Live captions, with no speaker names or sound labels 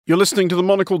You're listening to the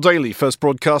Monocle Daily, first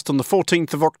broadcast on the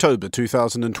 14th of October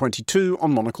 2022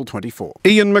 on Monocle 24.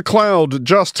 Ian MacLeod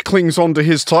just clings on to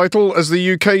his title as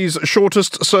the UK's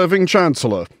shortest-serving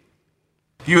Chancellor.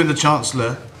 You and the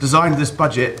Chancellor designed this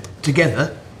budget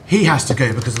together. He has to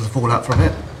go because of the fallout from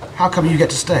it. How come you get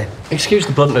to stay? Excuse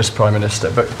the bluntness, Prime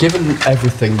Minister, but given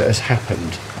everything that has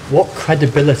happened, what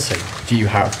credibility do you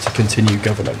have to continue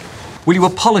governing? Will you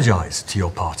apologise to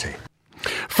your party?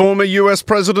 Former US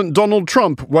President Donald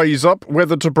Trump weighs up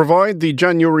whether to provide the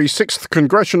January 6th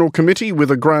Congressional Committee with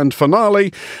a grand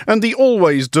finale and the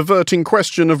always diverting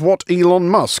question of what Elon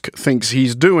Musk thinks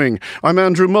he's doing. I'm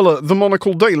Andrew Muller. The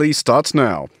Monocle Daily starts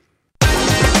now.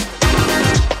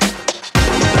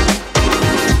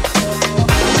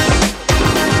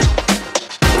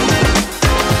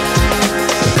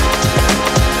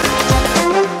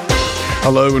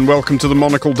 Hello and welcome to the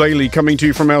Monocle Daily, coming to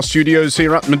you from our studios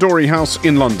here at Midori House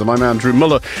in London. I'm Andrew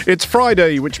Muller. It's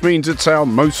Friday, which means it's our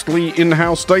mostly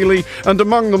in-house daily, and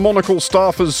among the Monocle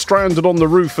staffers stranded on the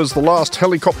roof as the last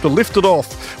helicopter lifted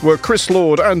off were Chris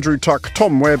Lord, Andrew Tuck,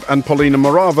 Tom Webb and Paulina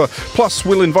Morava. Plus,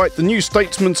 we'll invite the New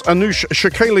Statesman's Anoush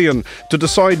Shakalian to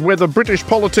decide whether British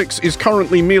politics is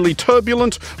currently merely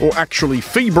turbulent or actually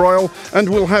febrile, and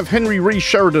we'll have Henry Rees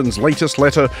Sheridan's latest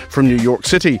letter from New York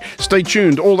City. Stay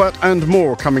tuned, all that and more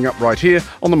coming up right here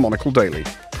on the Monocle Daily.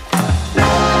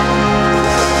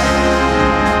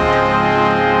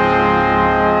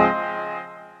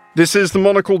 This is the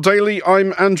Monocle Daily.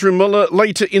 I'm Andrew Muller.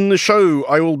 Later in the show,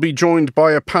 I will be joined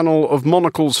by a panel of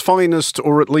Monocle's finest,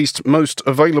 or at least most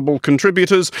available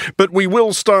contributors. But we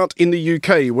will start in the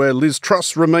UK, where Liz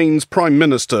Truss remains Prime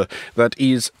Minister. That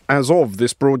is, as of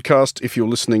this broadcast. If you're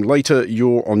listening later,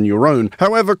 you're on your own.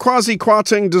 However, Kwasi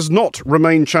Kwarteng does not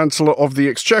remain Chancellor of the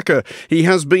Exchequer. He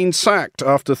has been sacked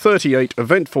after 38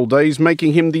 eventful days,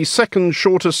 making him the second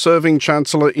shortest-serving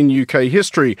Chancellor in UK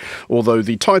history, although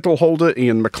the title holder,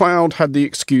 Ian MacLeod, had the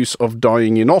excuse of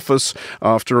dying in office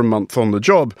after a month on the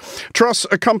job. Truss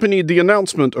accompanied the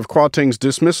announcement of Kwarteng's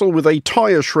dismissal with a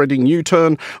tyre-shredding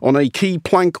U-turn on a key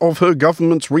plank of her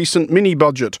government's recent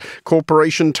mini-budget.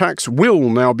 Corporation tax will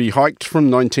now be hiked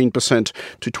from 19%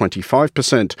 to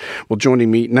 25%. Well, joining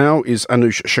me now is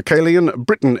Anoush Shakalian,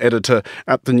 Britain editor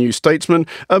at The New Statesman.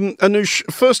 Anoush,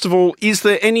 first of all, is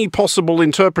there any possible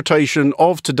interpretation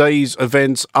of today's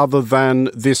events other than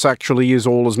this actually is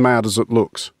all as mad as it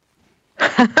looks?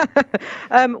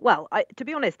 To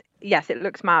be honest, yes, it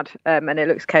looks mad and it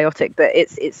looks chaotic, but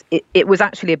it was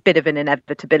actually a bit of an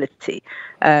inevitability.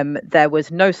 There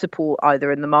was no support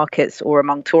either in the markets or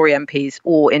among Tory MPs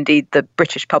or indeed the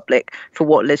British public for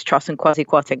what Liz Truss and Kwasi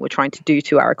Kwarteng were trying to do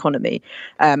to our economy.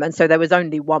 And so there was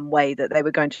only one way that they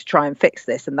were going to try and fix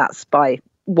this, and that's by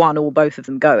one or both of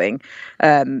them going.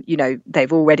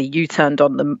 They've already U-turned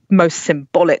on the most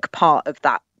symbolic part of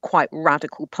that quite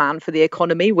radical plan for the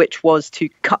economy, which was to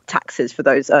cut taxes for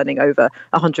those earning over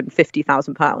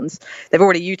 £150,000. They've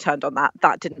already U-turned on that.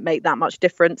 That didn't make that much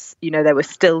difference. There were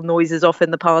still noises off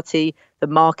in the party. The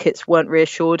markets weren't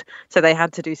reassured. So they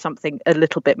had to do something a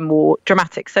little bit more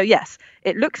dramatic. So yes,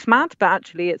 it looks mad, but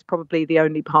actually it's probably the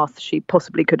only path she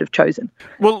possibly could have chosen.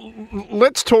 Well,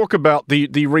 let's talk about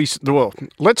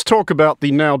let's talk about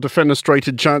the now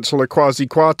defenestrated Chancellor Kwasi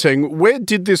Kwarteng. Where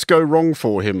did this go wrong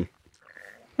for him?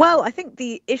 Well, I think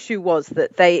the issue was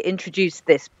that they introduced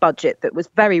this budget that was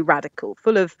very radical,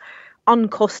 full of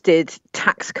uncosted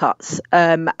tax cuts,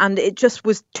 and it just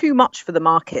was too much for the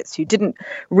markets, who didn't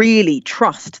really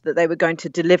trust that they were going to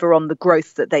deliver on the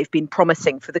growth that they've been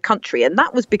promising for the country. And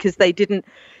that was because they didn't,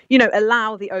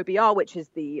 allow the OBR, which is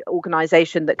the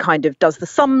organisation that kind of does the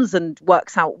sums and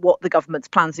works out what the government's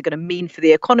plans are going to mean for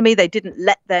the economy. They didn't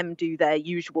let them do their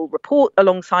usual report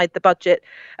alongside the budget.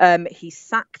 He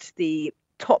sacked the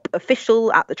top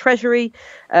official at the Treasury.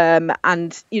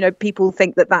 People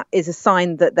think that is a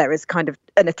sign that there is kind of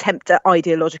an attempt at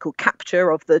ideological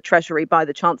capture of the Treasury by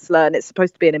the Chancellor, and it's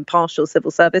supposed to be an impartial civil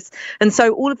service. And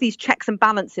so all of these checks and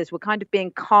balances were kind of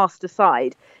being cast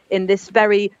aside in this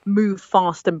very move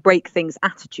fast and break things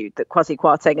attitude that Kwasi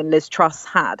Kwarteng and Liz Truss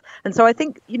had. And so I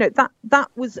think, that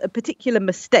was a particular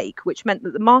mistake, which meant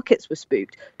that the markets were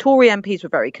spooked. Tory MPs were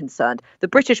very concerned. The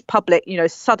British public,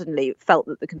 suddenly felt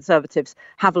that the Conservatives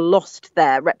have lost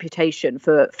their reputation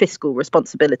for fiscal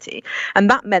responsibility. And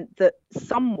that meant that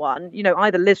someone,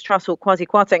 either Liz Truss or Kwasi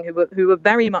Kwarteng, who were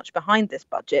very much behind this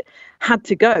budget, had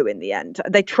to go in the end.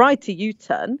 They tried to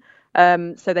U-turn.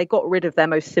 So they got rid of their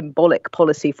most symbolic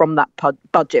policy from that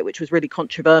budget, which was really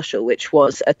controversial, which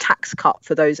was a tax cut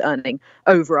for those earning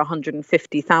over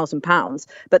 £150,000.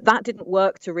 But that didn't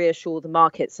work to reassure the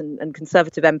markets, and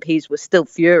Conservative MPs were still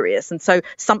furious. And so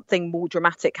something more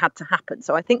dramatic had to happen.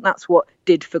 So I think that's what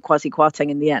did for Kwasi Kwarteng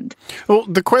in the end. Well,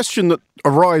 the question that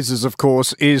arises, of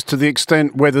course, is to the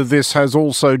extent whether this has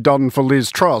also done for Liz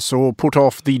Truss or put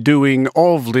off the doing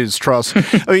of Liz Truss.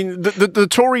 I mean, the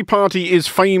Tory party is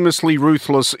famously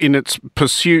ruthless in its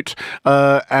pursuit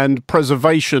and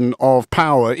preservation of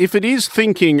power. If it is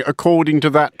thinking according to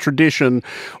that tradition,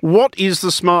 what is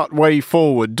the smart way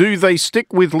forward? Do they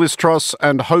stick with Liz Truss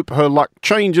and hope her luck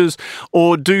changes,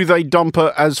 or do they dump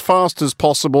her as fast as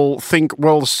possible, think,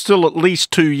 well, still at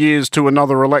least 2 years to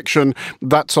another election,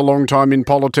 that's a long time in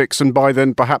politics, and by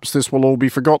then perhaps this will all be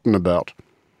forgotten about?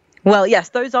 Well, yes,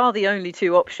 those are the only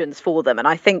two options for them. And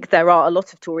I think there are a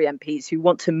lot of Tory MPs who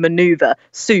want to manoeuvre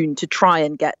soon to try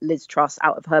and get Liz Truss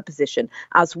out of her position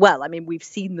as well. I mean, we've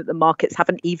seen that the markets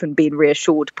haven't even been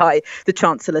reassured by the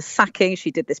Chancellor's sacking.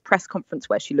 She did this press conference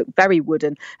where she looked very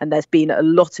wooden, and there's been a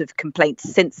lot of complaints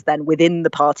since then within the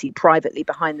party, privately,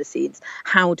 behind the scenes.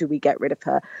 How do we get rid of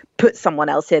her? Put someone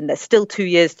else in. There's still 2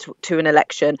 years to an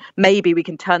election. Maybe we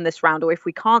can turn this round, or if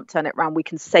we can't turn it round, we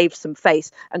can save some face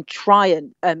and try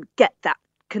and get that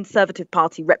Conservative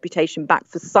Party reputation back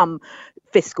for some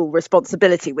fiscal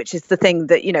responsibility, which is the thing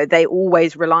that, you know, they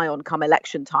always rely on come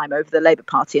election time over the Labour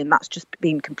Party, and that's just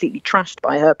been completely trashed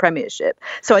by her premiership.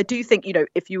 So I do think, you know,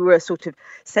 if you were a sort of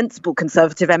sensible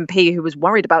Conservative MP who was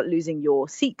worried about losing your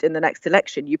seat in the next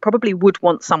election, you probably would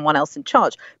want someone else in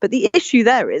charge. But the issue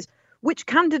there is, which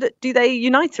candidate do they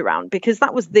unite around? Because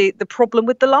that was the problem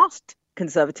with the last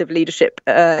Conservative leadership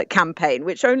campaign,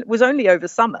 which was only over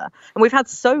summer. And we've had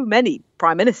so many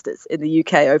prime ministers in the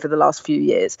UK over the last few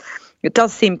years. It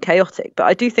does seem chaotic, but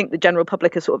I do think the general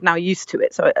public are sort of now used to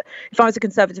it. So if I was a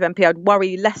Conservative MP, I'd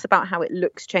worry less about how it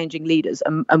looks changing leaders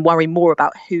and worry more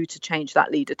about who to change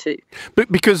that leader to.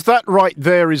 But because that right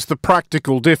there is the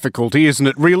practical difficulty, isn't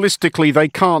it? Realistically, they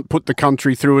can't put the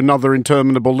country through another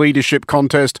interminable leadership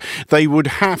contest. They would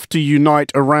have to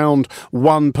unite around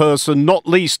one person, not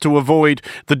least to avoid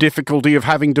the difficulty of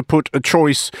having to put a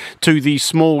choice to the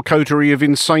small coterie of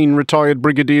insane retired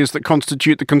brigadiers that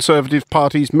constitute the Conservative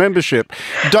Party's membership.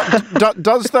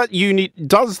 Does that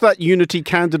unity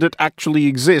candidate actually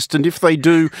exist? And if they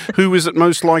do, who is it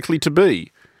most likely to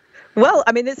be? Well,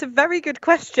 I mean, it's a very good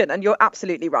question, and you're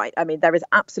absolutely right. I mean, there is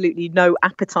absolutely no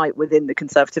appetite within the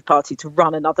Conservative Party to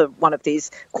run another one of these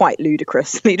quite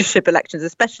ludicrous leadership elections,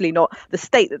 especially not the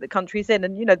state that the country's in,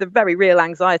 and, you know, the very real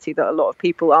anxiety that a lot of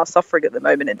people are suffering at the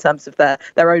moment in terms of their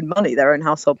own money, their own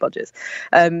household budgets.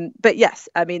 But yes,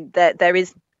 I mean, there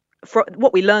is, from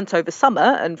what we learnt over summer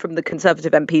and from the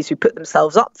Conservative MPs who put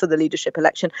themselves up for the leadership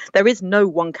election, there is no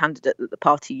one candidate that the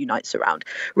party unites around.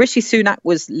 Rishi Sunak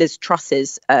was Liz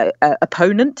Truss's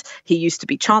opponent. He used to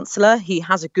be Chancellor. He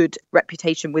has a good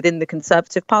reputation within the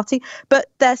Conservative Party, but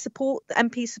their support, the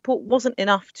MP support, wasn't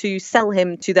enough to sell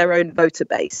him to their own voter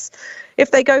base. If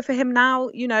they go for him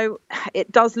now, you know,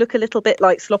 it does look a little bit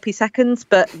like sloppy seconds,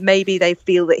 but maybe they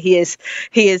feel that he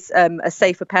is a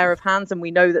safer pair of hands, and we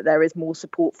know that there is more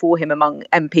support for him among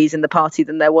MPs in the party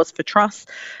than there was for Truss.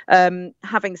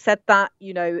 Having said that,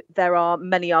 you know, there are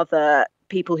many other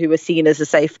people who are seen as a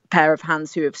safe pair of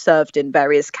hands who have served in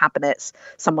various cabinets.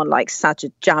 Someone like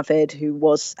Sajid Javid, who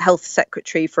was Health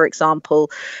Secretary, for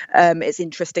example. It's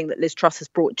interesting that Liz Truss has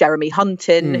brought Jeremy Hunt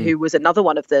in, who was another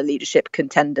one of the leadership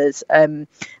contenders,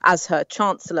 as her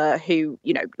Chancellor, who,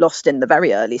 you know, lost in the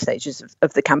very early stages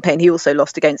of the campaign. He also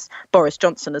lost against Boris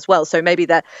Johnson as well. So maybe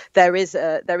there is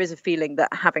a feeling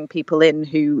that having people in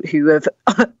who have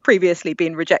previously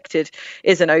been rejected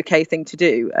is an okay thing to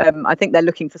do. I think they're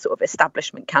looking for sort of establishment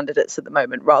candidates at the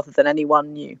moment rather than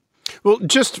anyone new. Well,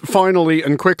 just finally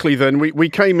and quickly then, we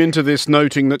came into this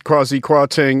noting that Kwasi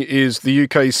Kwarteng is the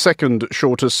UK's second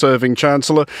shortest serving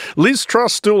Chancellor. Liz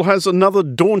Truss still has another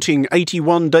daunting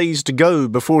 81 days to go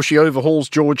before she overhauls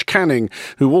George Canning,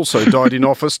 who also died in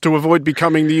office, to avoid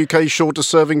becoming the UK's shortest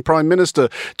serving Prime Minister.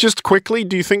 Just quickly,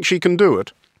 do you think she can do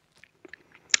it?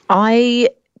 I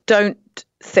don't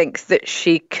think that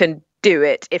she can do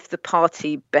it if the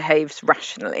party behaves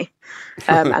rationally.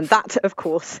 And that, of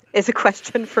course, is a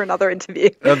question for another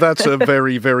interview. That's a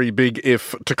very, very big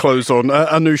if to close on.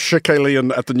 Anoosh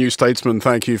Chakelian at The New Statesman,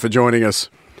 thank you for joining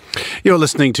us. You're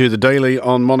listening to The Daily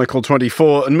on Monocle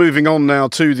 24, and moving on now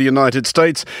to the United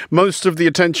States. Most of the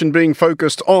attention being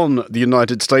focused on the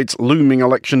United States looming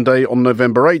election day on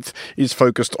November 8th is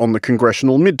focused on the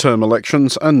congressional midterm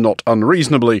elections, and not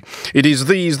unreasonably. It is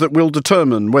these that will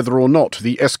determine whether or not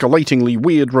the escalatingly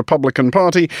weird Republican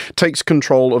Party takes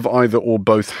control of either or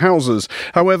both houses.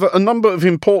 However, a number of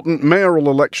important mayoral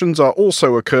elections are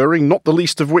also occurring, not the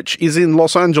least of which is in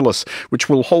Los Angeles, which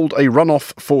will hold a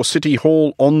runoff for City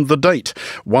Hall on the date.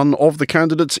 One of the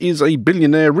candidates is a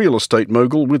billionaire real estate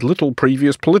mogul with little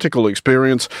previous political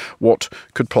experience. What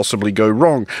could possibly go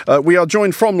wrong? We are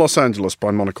joined from Los Angeles by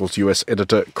Monocle's US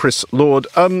editor, Chris Lord.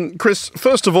 Chris,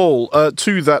 first of all,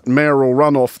 to that mayoral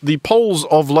runoff, the polls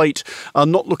of late are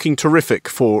not looking terrific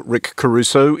for Rick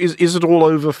Caruso. Is it all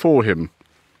over for him?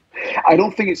 I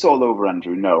don't think it's all over,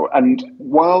 Andrew, no. And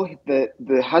while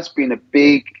there has been a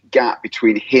big gap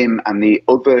between him and the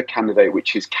other candidate,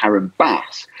 which is Karen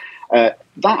Bass,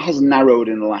 that has narrowed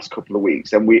in the last couple of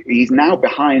weeks. And he's now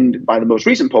behind, by the most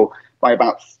recent poll, by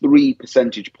about 3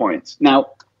 percentage points. Now,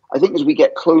 I think as we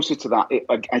get closer to that,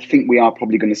 I think we are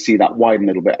probably going to see that widen a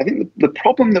little bit. I think the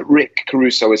problem that Rick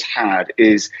Caruso has had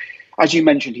is, as you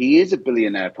mentioned, he is a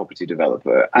billionaire property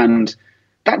developer, and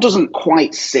that doesn't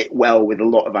quite sit well with a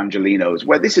lot of Angelenos,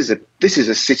 where this is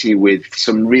a city with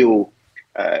some real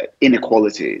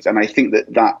inequalities. And I think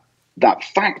that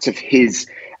fact of his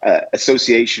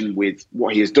association with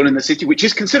what he has done in the city, which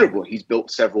is considerable. He's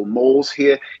built several malls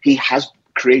here. He has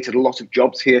created a lot of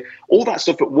jobs here. All that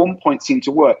stuff at one point seemed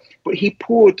to work. But he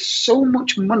poured so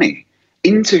much money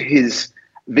into his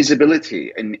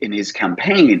visibility in his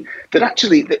campaign that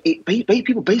actually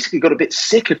people basically got a bit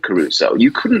sick of Caruso. You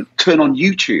couldn't turn on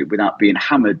YouTube without being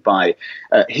hammered by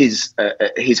his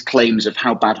claims of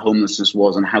how bad homelessness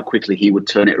was and how quickly he would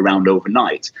turn it around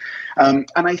overnight. And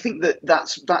I think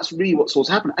that's really what's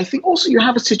also happened. I think also you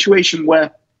have a situation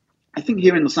where I think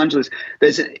here in Los Angeles,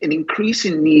 there's an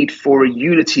increasing need for a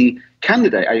unity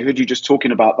candidate. I heard you just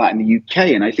talking about that in the UK,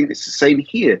 and I think it's the same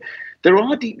here. There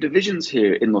are deep divisions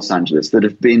here in Los Angeles that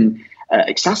have been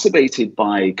exacerbated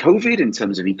by COVID in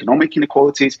terms of economic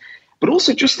inequalities. But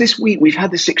also just this week, we've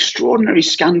had this extraordinary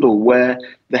scandal where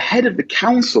the head of the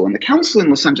council, and the council in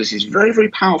Los Angeles is very, very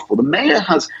powerful. The mayor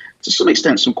has, to some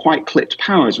extent, some quite clipped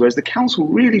powers, whereas the council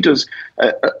really does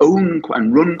own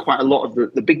and run quite a lot of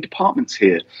the big departments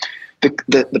here.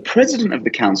 The president of the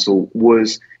council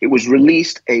was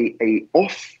released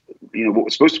what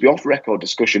was supposed to be off-record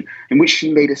discussion in which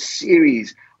she made a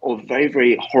series of very,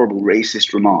 very horrible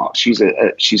racist remarks.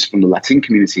 She's from the Latin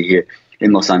community here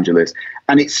in Los Angeles,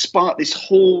 and it sparked this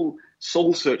whole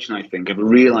soul-searching, I think, of a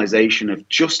realization of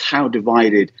just how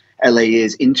divided LA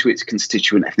is into its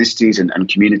constituent ethnicities and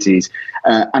communities.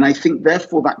 And I think,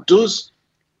 therefore, that does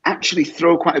actually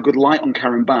throw quite a good light on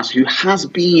Karen Bass, who has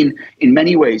been, in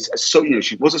many ways,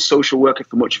 she was a social worker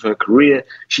for much of her career.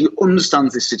 She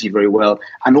understands this city very well,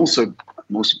 and also,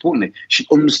 most importantly, she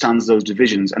understands those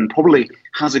divisions and probably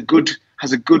has a good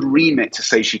remit to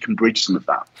say she can bridge some of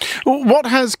that. What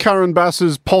has Karen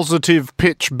Bass's positive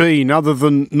pitch been, other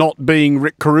than not being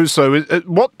Rick Caruso?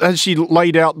 What has she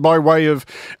laid out by way of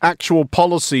actual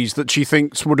policies that she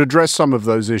thinks would address some of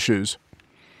those issues?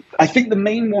 I think the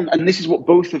main one, and this is what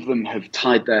both of them have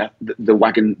tied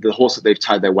the horse that they've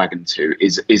tied their wagon to,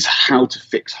 is how to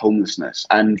fix homelessness.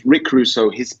 And Rick Caruso,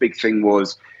 his big thing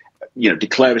was,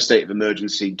 declare a state of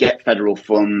emergency, get federal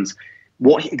funds.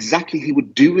 What exactly he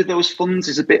would do with those funds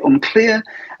is a bit unclear.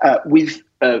 With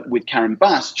Karen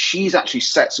Bass, she's actually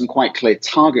set some quite clear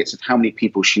targets of how many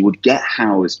people she would get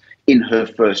housed in her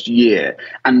first year.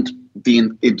 And the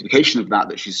implication of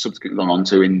that she's subsequently gone on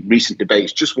to in recent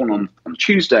debates, just one on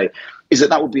Tuesday, is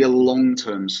that would be a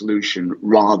long-term solution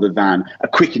rather than a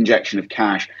quick injection of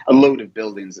cash, a load of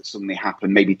buildings that suddenly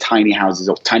happen, maybe tiny houses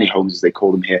or tiny homes as they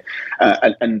call them here,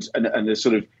 and a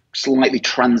sort of slightly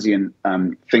transient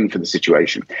thing for the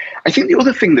situation. I think the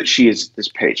other thing that she has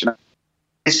pitched, and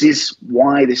this is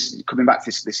why coming back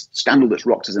to this scandal that's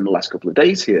rocked us in the last couple of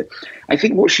days here, I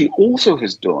think what she also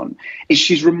has done is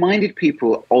she's reminded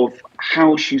people of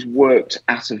how she's worked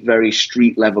at a very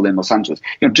street level in Los Angeles.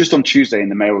 Just on Tuesday in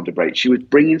the mayoral debate, she was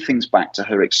bringing things back to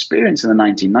her experience in the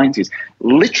 1990s,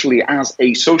 literally as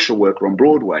a social worker on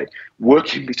Broadway,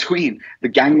 working between the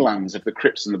ganglands of the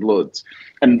Crips and the Bloods,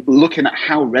 and looking at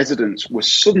how residents were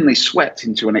suddenly swept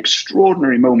into an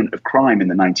extraordinary moment of crime in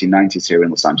the 1990s here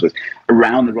in Los Angeles,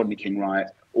 around the Rodney King riot,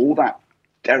 all that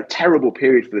terrible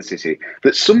period for the city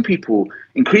that some people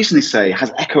increasingly say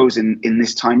has echoes in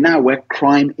this time now, where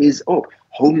crime is up,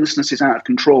 homelessness is out of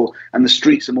control, and the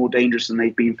streets are more dangerous than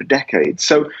they've been for decades.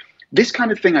 So this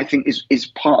kind of thing, I think, is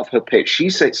part of her pitch.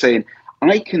 She's saying,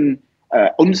 I can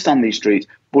understand these streets,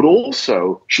 but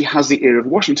also she has the ear of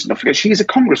Washington. Don't forget, she is a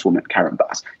congresswoman, Karen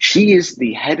Bass. She is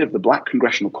the head of the Black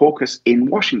Congressional Caucus in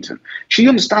Washington. She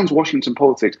understands Washington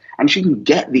politics, and she can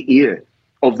get the ear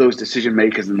of those decision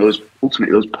makers and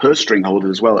ultimately those purse string holders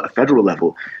as well at a federal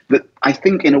level, that I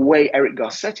think in a way Eric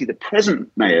Garcetti, the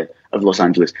present mayor of Los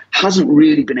Angeles, hasn't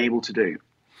really been able to do.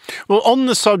 Well, on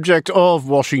the subject of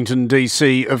Washington,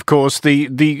 D.C., of course, the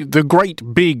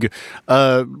great big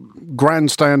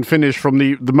grandstand finish from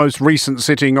the most recent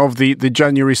sitting of the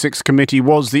January 6th committee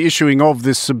was the issuing of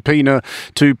this subpoena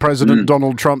to President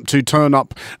Donald Trump to turn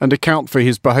up and account for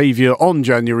his behaviour on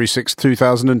January 6th,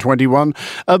 2021.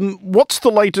 What's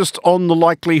the latest on the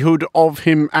likelihood of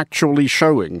him actually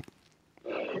showing?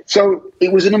 So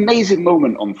it was an amazing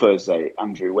moment on Thursday,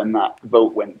 Andrew, when that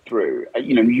vote went through.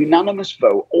 Unanimous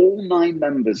vote. All 9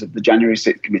 members of the January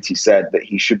 6th committee said that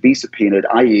he should be subpoenaed,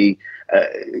 i.e.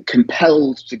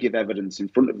 Compelled to give evidence in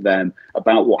front of them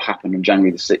about what happened on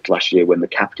January the 6th last year when the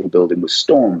Capitol building was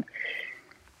stormed.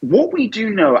 What we do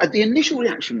know, the initial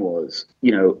reaction was,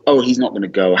 he's not going to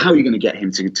go. How are you going to get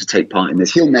him to take part in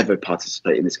this? He'll never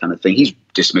participate in this kind of thing. He's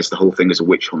dismissed the whole thing as a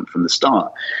witch hunt from the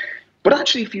start. But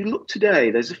actually, if you look today,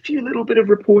 there's a few little bit of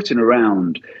reporting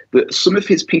around that some of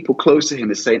his people close to him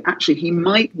are saying, actually, he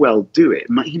might well do it.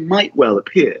 He might well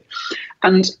appear.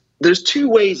 And there's 2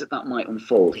 ways that might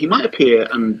unfold. He might appear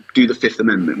and do the Fifth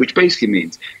Amendment, which basically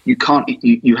means you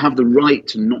have the right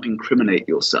to not incriminate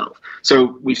yourself.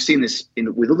 So we've seen this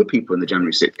with other people in the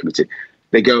January 6th committee.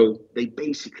 They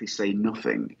basically say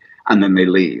nothing, and then they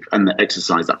leave and they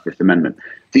exercise that Fifth Amendment.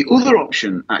 The other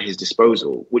option at his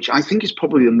disposal, which I think is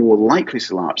probably the more likely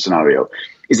scenario,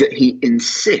 is that he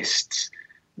insists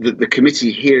that the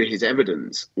committee hear his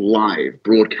evidence live,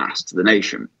 broadcast to the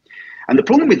nation. And the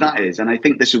problem with that is, and I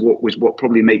think this is what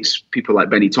probably makes people like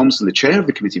Benny Thompson, the chair of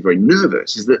the committee, very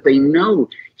nervous, is that they know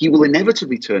he will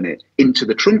inevitably turn it into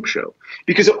the Trump show.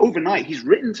 Because overnight, he's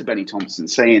written to Benny Thompson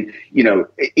saying,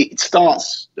 it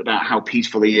starts about how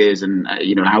peaceful he is and,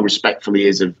 how respectful he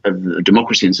is of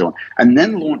democracy and so on, and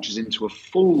then launches into a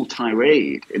full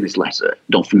tirade in this letter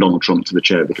from Donald Trump to the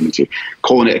chair of the committee,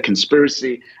 calling it a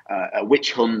conspiracy, a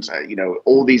witch hunt,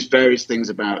 all these various things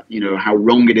about, how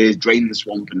wrong it is, drain the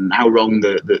swamp, and how wrong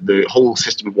the whole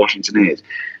system of Washington is.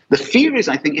 The fear is,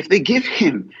 I think, if they give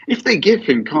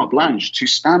him carte blanche to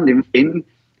stand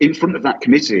in front of that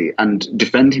committee and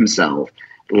defend himself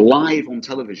live on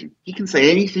television, he can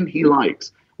say anything he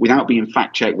likes without being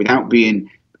fact-checked, without being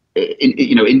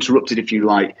interrupted, if you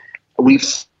like. We've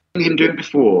seen him do it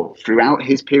before throughout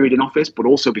his period in office, but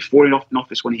also before in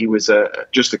office when he was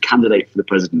just a candidate for the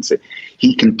presidency.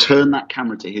 He can turn that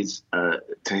camera to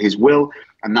his will.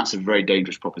 And that's a very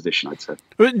dangerous proposition, I'd say.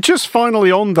 Just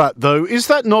finally on that, though, is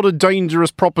that not a dangerous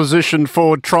proposition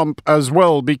for Trump as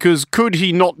well? Because could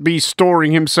he not be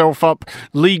storing himself up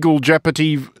legal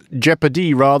jeopardy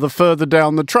further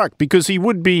down the track? Because he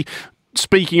would be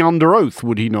speaking under oath,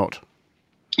 would he not?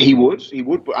 He would.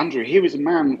 But Andrew, here is a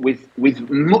man with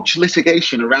much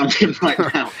litigation around him right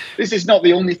now. This is not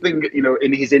the only thing,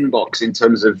 in his inbox in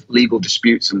terms of legal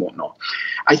disputes and whatnot.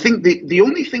 I think the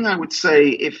only thing I would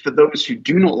say, if for those who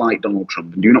do not like Donald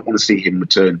Trump and do not want to see him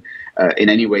return in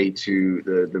any way to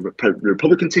the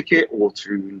Republican ticket or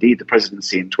to indeed the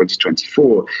presidency in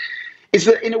 2024, is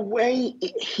that in a way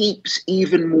it heaps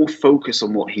even more focus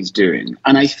on what he's doing.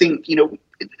 And I think,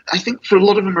 for a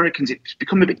lot of Americans, it's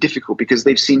become a bit difficult because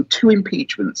they've seen 2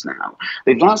 impeachments now.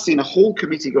 They've now seen a whole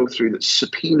committee go through that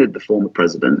subpoenaed the former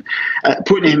president,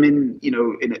 putting him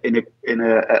in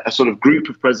a sort of group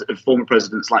of former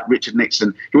presidents like Richard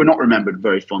Nixon, who are not remembered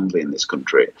very fondly in this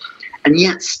country. And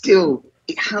yet still,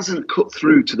 it hasn't cut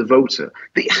through to the voter.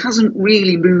 It hasn't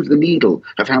really moved the needle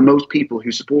of how most people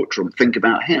who support Trump think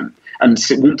about him and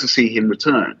want to see him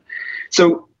return.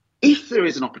 So if there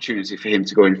is an opportunity for him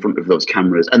to go in front of those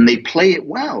cameras and they play it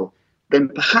well, then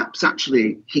perhaps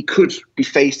actually he could be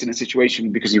faced in a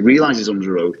situation because he realises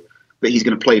under oath that he's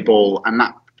going to play ball, and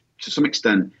that to some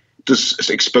extent does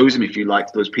expose him, if you like,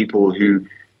 to those people who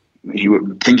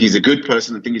think he's a good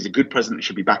person and think he's a good president that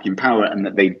should be back in power, and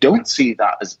that they don't see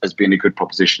that as being a good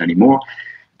proposition anymore.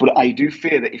 But I do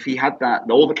fear that if he had that,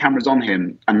 all the cameras on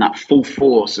him and that full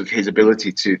force of his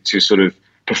ability to sort of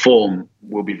perform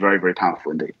will be very, very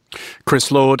powerful indeed.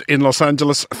 Chris Lord in Los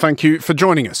Angeles, thank you for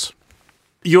joining us.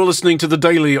 You're listening to The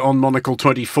Daily on Monocle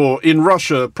 24. In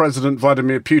Russia, President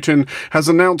Vladimir Putin has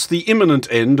announced the imminent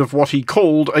end of what he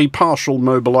called a partial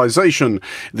mobilization,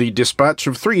 the dispatch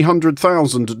of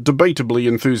 300,000 debatably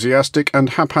enthusiastic and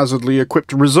haphazardly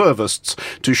equipped reservists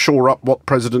to shore up what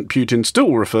President Putin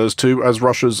still refers to as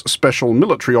Russia's special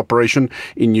military operation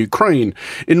in Ukraine.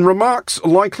 In remarks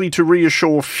likely to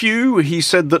reassure few, he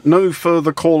said that no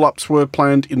further call-ups were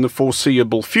planned in the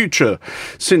foreseeable future.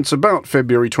 Since about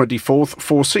February 24th,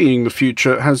 foreseeing the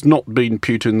future has not been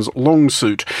Putin's long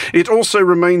suit. It also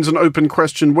remains an open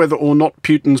question whether or not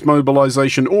Putin's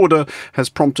mobilization order has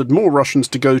prompted more Russians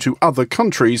to go to other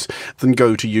countries than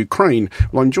go to Ukraine.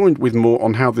 Well, I'm joined with more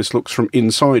on how this looks from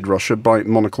inside Russia by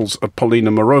Monocle's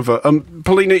Polina Morova.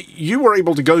 Polina, you were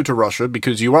able to go to Russia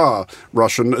because you are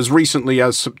Russian as recently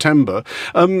as September.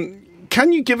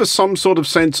 Can you give us some sort of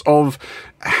sense of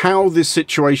how this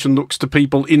situation looks to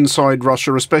people inside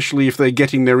Russia, especially if they're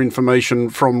getting their information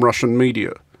from Russian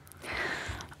media?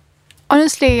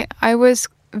 Honestly, I was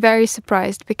very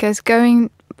surprised because going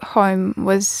home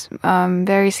was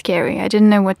very scary. I didn't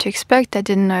know what to expect. I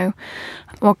didn't know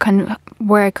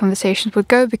where conversations would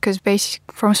go because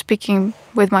from speaking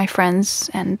with my friends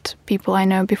and people I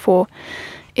know before,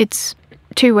 it's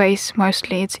two ways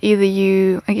mostly. It's either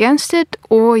you against it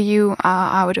or you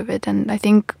are out of it. And I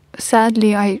think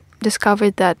sadly I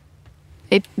discovered that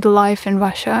the life in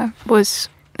Russia was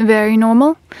very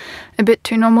normal, a bit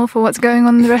too normal for what's going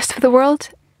on in the rest of the world.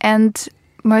 And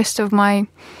most of my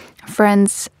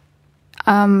friends,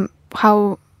 the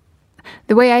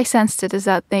way I sensed it is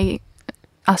that they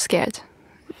are scared.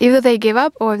 Either they give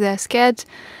up or they're scared,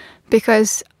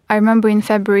 because I remember in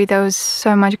February there was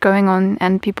so much going on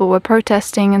and people were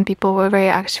protesting and people were very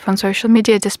active on social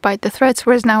media despite the threats,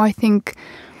 whereas now I think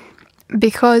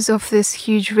because of this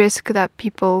huge risk that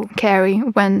people carry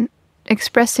when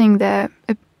expressing their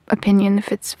opinion,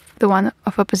 if it's the one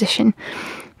of opposition,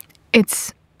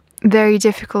 it's very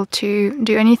difficult to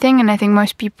do anything. And I think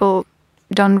most people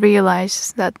don't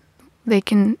realize that they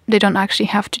don't actually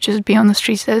have to just be on the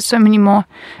streets. There's so many more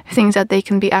things that they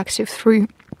can be active through.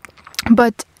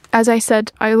 But as I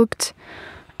said, I looked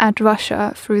at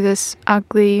Russia through this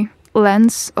ugly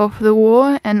lens of the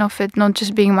war and of it not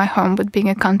just being my home, but being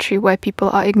a country where people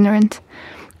are ignorant.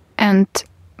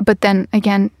 But then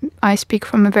again, I speak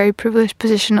from a very privileged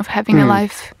position of having a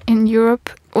life in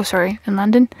in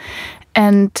London.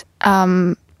 And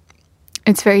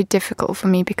it's very difficult for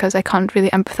me because I can't really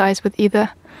empathize with either.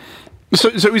 So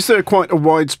is there quite a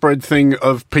widespread thing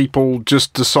of people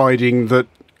just deciding that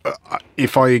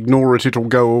if I ignore it, it'll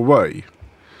go away?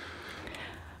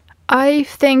 I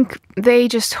think they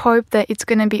just hope that it's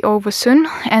going to be over soon,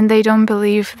 and they don't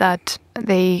believe that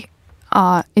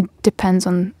it depends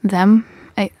on them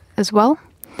as well.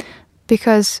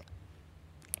 Because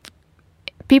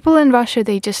people in Russia,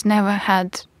 they just never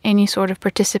had any sort of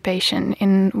participation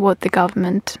in what the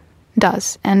government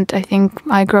does. And I think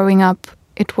growing up,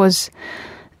 it was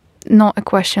not a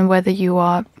question whether you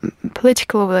are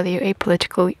political or whether you're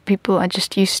apolitical. People are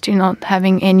just used to not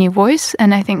having any voice.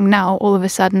 And I think now, all of a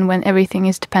sudden, when everything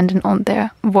is dependent on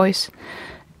their voice,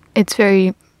 it's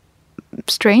very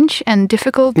strange and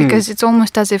difficult because it's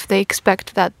almost as if they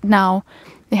expect that now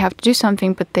they have to do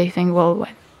something, but they think, well,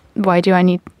 what do I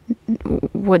need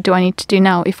to do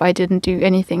now if I didn't do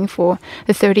anything for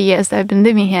the 30 years that I've been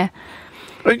living here?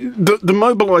 The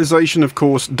mobilisation, of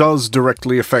course, does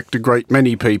directly affect a great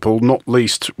many people, not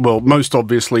least, well, most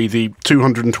obviously the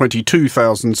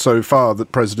 222,000 so far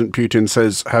that President Putin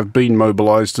says have been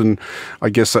mobilised, and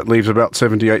I guess that leaves about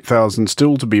 78,000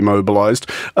 still to be mobilised.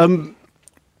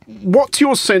 What's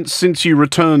your sense since you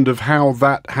returned of how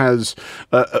that has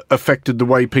affected the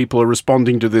way people are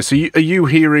responding to this? Are you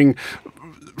hearing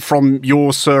from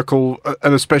your circle,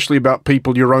 and especially about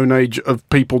people your own age, of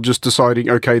people just deciding,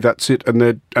 okay, that's it,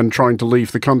 and trying to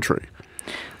leave the country?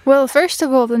 Well, first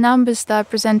of all, the numbers that are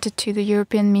presented to the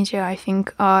European media, I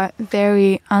think, are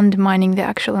very undermining the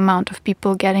actual amount of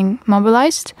people getting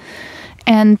mobilized.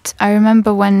 And I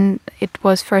remember when it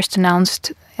was first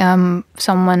announced,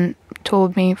 someone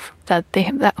told me that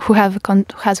who has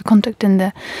a contact in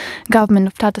the government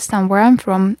of Tatarstan, where I'm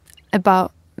from,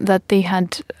 about that they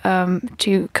had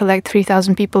to collect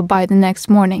 3,000 people by the next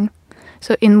morning.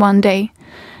 So in one day.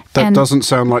 That doesn't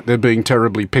sound like they're being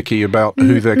terribly picky about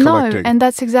who they're collecting. No, and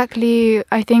that's exactly,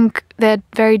 I think they're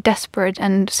very desperate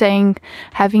and saying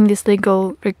having this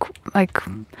legal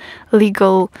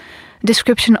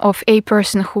description of a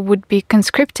person who would be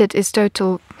conscripted is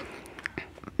total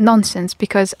nonsense,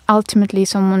 because ultimately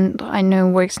someone I know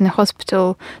works in a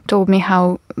hospital told me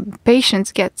how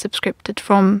patients get subscripted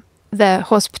from their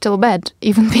hospital bed,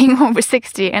 even being over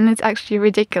 60, and it's actually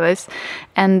ridiculous.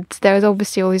 And there's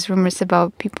obviously all these rumors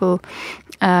about people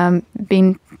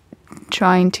being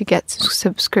trying to get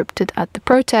subscripted at the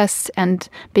protests and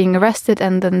being arrested,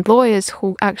 and then lawyers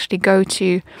who actually go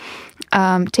to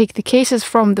take the cases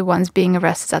from the ones being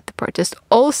arrested at the protest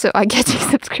also are getting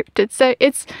subscripted. So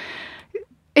it's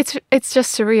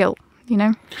just surreal. You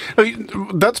know?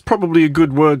 That's probably a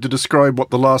good word to describe what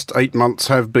the last 8 months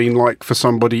have been like for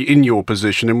somebody in your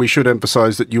position, and we should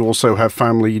emphasise that you also have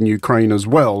family in Ukraine as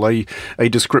well, a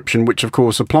description which of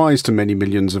course applies to many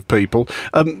millions of people.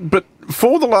 But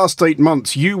for the last 8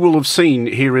 months, you will have seen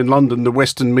here in London the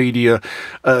Western media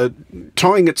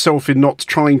tying itself in knots,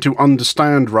 trying to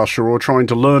understand Russia or trying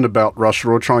to learn about Russia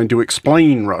or trying to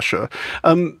explain Russia.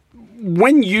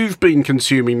 When you've been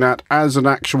consuming that as an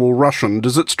actual Russian,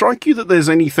 does it strike you that there's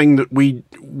anything that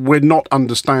we're not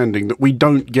understanding, that we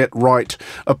don't get right,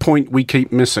 a point we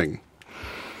keep missing?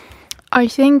 I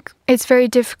think it's very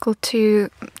difficult to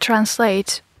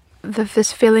translate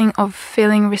this feeling of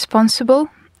feeling responsible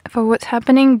for what's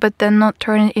happening, but then not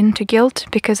turn it into guilt,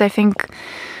 because I think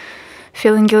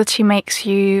feeling guilty makes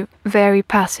you very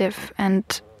passive, and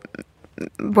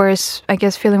whereas I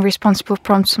guess feeling responsible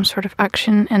prompts some sort of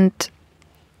action, and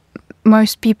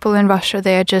most people in Russia,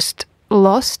 they are just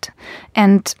lost.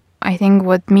 And I think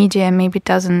what media maybe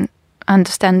doesn't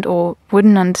understand or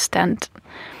wouldn't understand,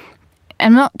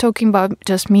 I'm not talking about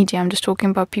just media, I'm just talking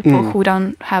about people who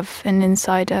don't have an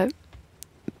insider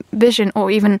vision or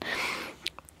even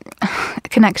a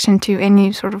connection to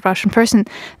any sort of Russian person.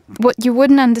 What you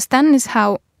wouldn't understand is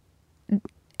how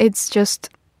it's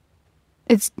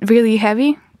really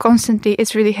heavy. Constantly,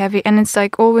 it's really heavy, and it's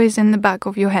like always in the back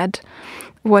of your head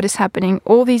what is happening.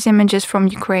 All these images from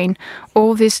Ukraine,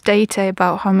 all this data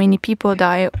about how many people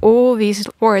die, all these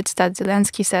words that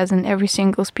Zelensky says in every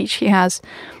single speech he has.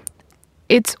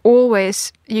 It's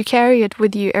always, you carry it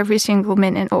with you every single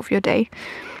minute of your day,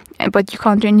 but you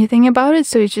can't do anything about it.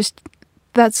 So it's just,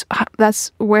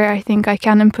 that's where I think I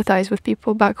can empathize with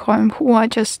people back home who are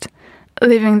just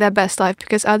living their best life,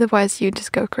 because otherwise you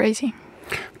just go crazy.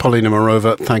 Polina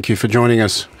Morova, thank you for joining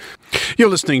us. You're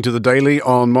listening to The Daily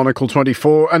on Monocle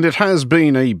 24, and it has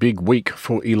been a big week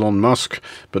for Elon Musk.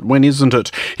 But when isn't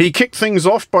it? He kicked things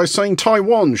off by saying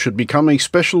Taiwan should become a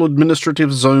special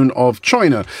administrative zone of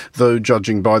China, though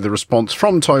judging by the response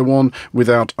from Taiwan,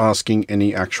 without asking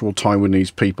any actual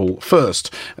Taiwanese people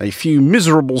first. A few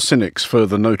miserable cynics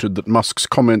further noted that Musk's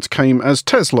comments came as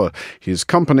Tesla, his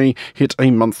company, hit a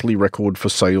monthly record for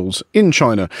sales in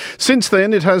China. Since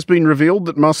then, it has been revealed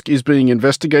that Musk is being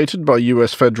investigated by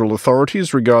US federal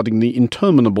authorities regarding the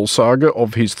interminable saga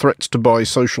of his threats to buy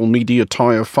social media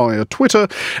tire fire Twitter,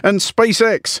 and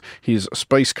SpaceX, his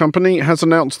space company, has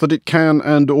announced that it can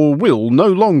and or will no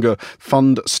longer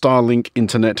fund Starlink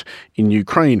internet in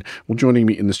Ukraine. Well, joining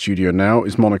me in the studio now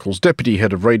is Monocle's deputy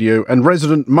head of radio and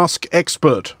resident Musk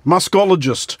expert,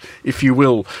 Muskologist, if you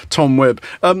will, Tom Webb.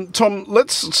 Tom,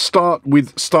 let's start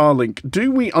with Starlink.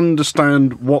 Do we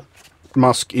understand what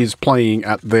Musk is playing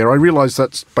at there? I realise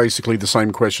that's basically the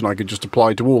same question I could just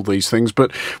apply to all these things,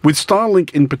 but with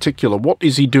Starlink in particular, what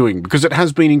is he doing? Because it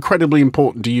has been incredibly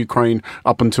important to Ukraine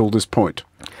up until this point.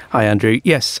 Hi, Andrew.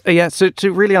 Yes. So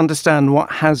to really understand what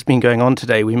has been going on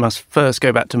today, we must first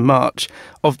go back to March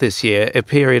of this year, a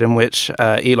period in which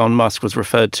Elon Musk was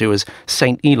referred to as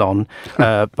Saint Elon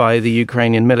by the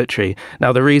Ukrainian military.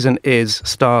 Now, the reason is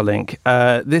Starlink.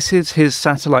 This is his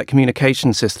satellite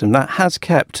communication system that has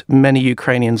kept many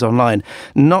Ukrainians online,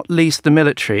 not least the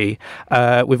military.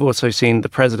 We've also seen the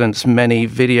president's many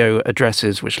video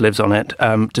addresses, which lives on it,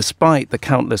 despite the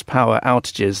countless power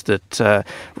outages that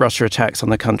Russia attacks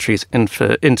on the country's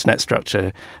internet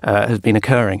structure has been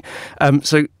occurring.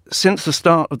 So since the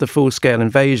start of the full-scale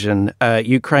invasion,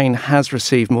 Ukraine has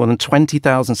received more than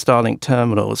 20,000 Starlink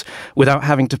terminals without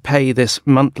having to pay this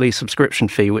monthly subscription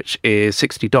fee, which is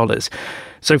 $60.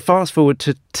 So fast forward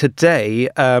to today,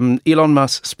 Elon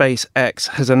Musk's SpaceX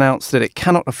has announced that it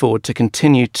cannot afford to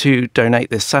continue to donate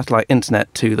this satellite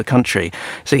internet to the country.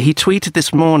 So he tweeted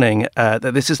this morning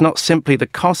that this is not simply the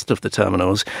cost of the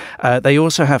terminals. They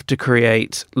also have to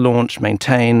create, launch,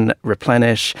 maintain,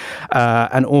 replenish,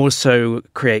 and also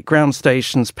create ground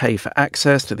stations, pay for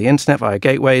access to the internet via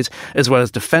gateways, as well as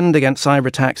defend against cyber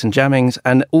attacks and jammings.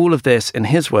 And all of this, in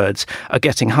his words, are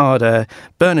getting harder.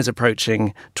 Burn is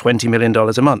approaching $20 million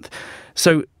a month.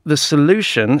 So the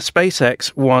solution,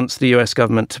 SpaceX wants the US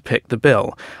government to pick the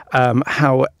bill.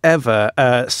 However,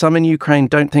 some in Ukraine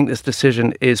don't think this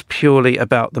decision is purely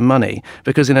about the money,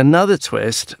 because in another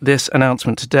twist, this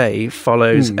announcement today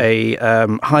follows a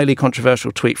highly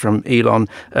controversial tweet from Elon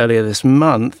earlier this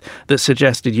month that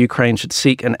suggested Ukraine should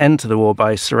seek an end to the war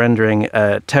by surrendering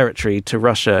territory to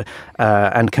Russia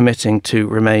and committing to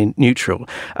remain neutral.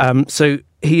 So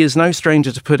he is no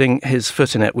stranger to putting his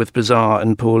foot in it with bizarre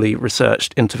and poorly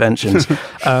researched interventions.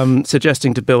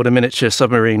 Suggesting to build a miniature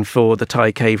submarine for the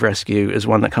Thai cave rescue is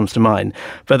one that comes to mind.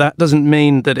 But that doesn't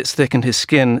mean that it's thickened his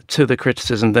skin to the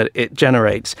criticism that it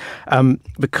generates.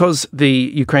 Because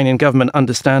the Ukrainian government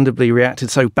understandably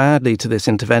reacted so badly to this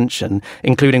intervention,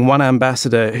 including one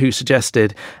ambassador who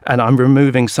suggested, and I'm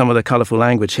removing some of the colourful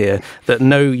language here, that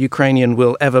no Ukrainian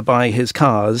will ever buy his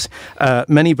cars,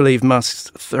 many believe Musk's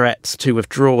threats to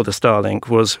withdraw the Starlink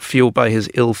was fueled by his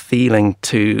ill feeling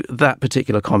to that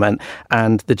particular comment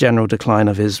and the general decline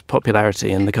of his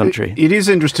popularity in the country. It is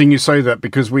interesting you say that,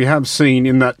 because we have seen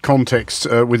in that context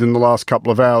within the last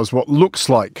couple of hours what looks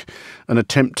like an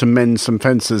attempt to mend some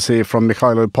fences here from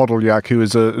Mikhailo Podolyak, who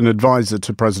is an advisor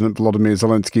to President Volodymyr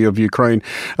Zelensky of Ukraine.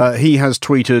 He has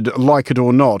tweeted, "Like it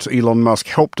or not, Elon Musk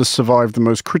helped us survive the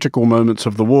most critical moments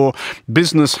of the war.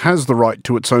 Business has the right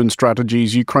to its own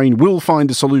strategies. Ukraine will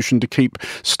find a solution to keep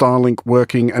Starlink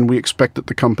working, and we expect that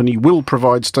the company will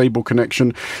provide stable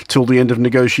connection till the end of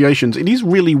negotiations." It is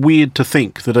really weird to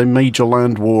think that a major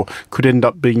land war could end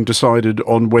up being decided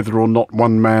on whether or not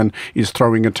one man is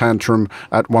throwing a tantrum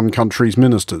at one country's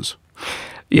ministers.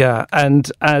 Yeah,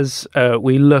 and as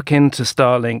we look into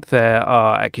Starlink, there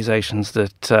are accusations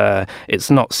that it's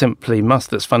not simply Musk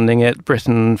that's funding it.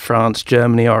 Britain, France,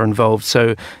 Germany are involved,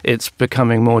 so it's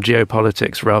becoming more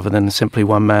geopolitics rather than simply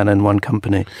one man and one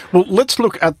company. Well, let's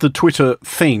look at the Twitter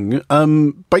thing.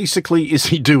 Basically, is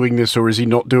he doing this or is he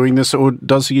not doing this, or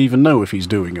does he even know if he's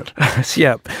doing it?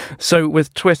 Yeah, so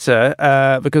with Twitter,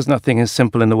 because nothing is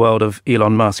simple in the world of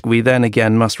Elon Musk, we then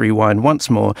again must rewind once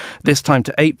more, this time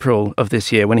to April of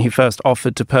this year, when he first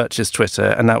offered to purchase Twitter,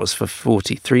 and that was for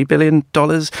 $43 billion,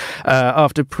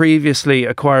 after previously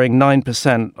acquiring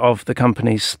 9% of the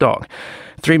company's stock.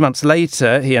 3 months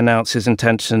later, he announced his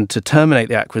intention to terminate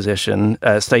the acquisition,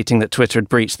 stating that Twitter had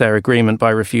breached their agreement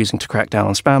by refusing to crack down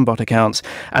on spam bot accounts.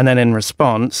 And then in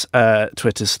response,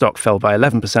 Twitter's stock fell by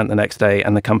 11% the next day,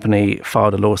 and the company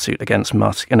filed a lawsuit against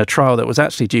Musk in a trial that was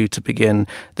actually due to begin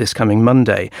this coming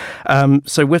Monday.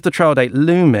 So with the trial date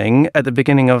looming at the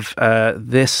beginning of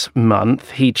this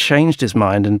month, he changed his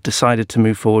mind and decided to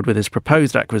move forward with his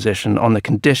proposed acquisition on the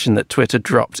condition that Twitter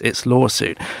dropped its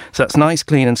lawsuit. So that's nice,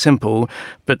 clean and simple,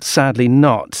 but sadly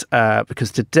not,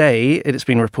 because today it has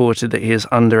been reported that he is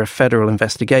under a federal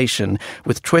investigation,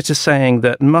 with Twitter saying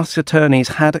that Musk's attorneys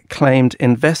had claimed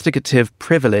investigative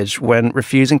privilege when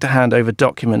refusing to hand over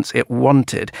documents it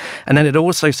wanted. And then it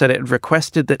also said it had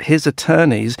requested that his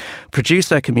attorneys produce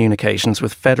their communications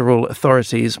with federal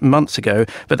authorities months ago,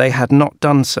 but they had not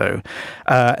done so.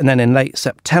 And then in late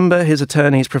September, his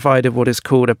attorneys provided what is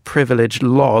called a privilege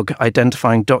log,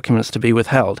 identifying documents to be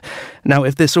withheld. Now,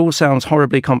 if this all sounds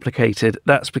horribly complicated,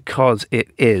 that's because it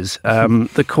is.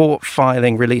 The court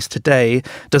filing released today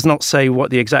does not say what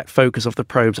the exact focus of the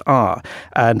probes are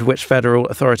and which federal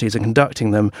authorities are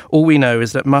conducting them. All we know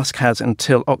is that Musk has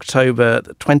until October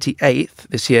 28th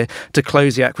this year to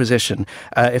close the acquisition.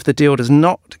 If the deal does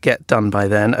not get done by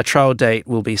then, a trial date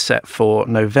will be set for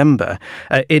November.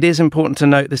 It is important to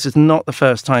note this is not the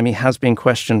first time he has been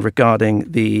questioned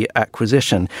regarding the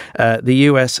acquisition. The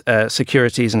US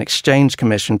Securities and Exchange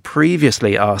Commission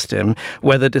previously asked him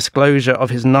whether disclosure of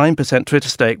his 9% Twitter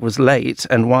stake was late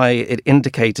and why it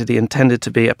indicated he intended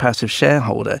to be a passive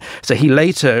shareholder. So he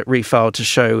later refiled to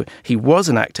show he was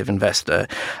an active investor.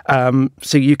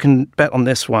 So you can bet on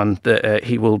this one that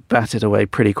he will bat it away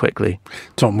pretty quickly.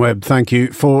 Tom Webb, thank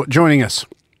you for joining us.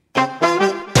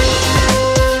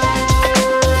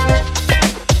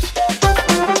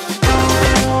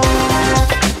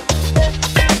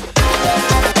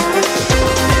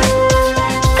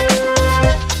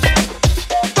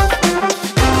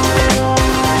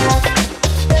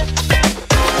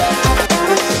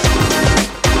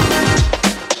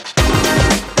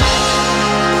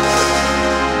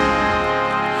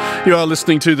 You are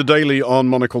listening to The Daily on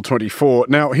Monocle 24.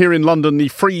 Now, here in London, the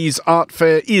Frieze Art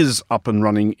Fair is up and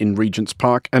running in Regent's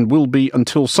Park and will be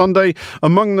until Sunday.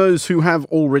 Among those who have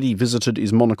already visited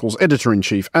is Monocle's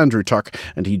editor-in-chief, Andrew Tuck,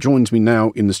 and he joins me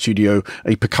now in the studio,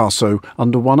 a Picasso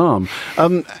under one arm.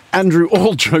 Andrew,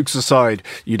 all jokes aside,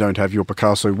 you don't have your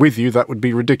Picasso with you. That would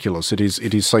be ridiculous. It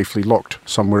is safely locked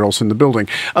somewhere else in the building.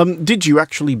 Did you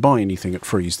actually buy anything at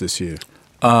Frieze this year?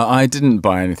 I didn't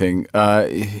buy anything.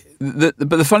 But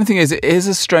the funny thing is, it is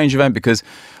a strange event because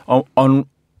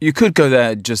you could go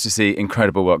there just to see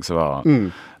incredible works of art,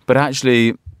 but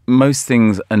actually most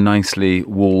things are nicely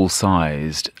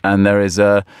wall-sized, and there is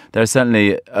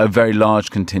certainly a very large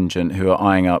contingent who are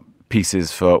eyeing up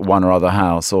pieces for one or other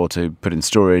house or to put in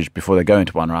storage before they go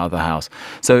into one or other house.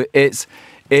 So it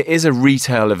is a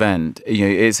retail event.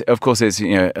 It's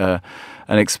an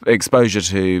exposure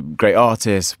to great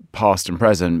artists, past and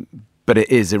present, but it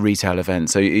is a retail event.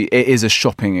 So it is a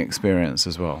shopping experience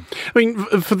as well. I mean,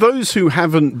 for those who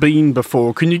haven't been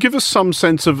before, can you give us some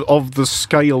sense of the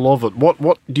scale of it?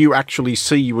 What do you actually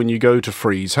see when you go to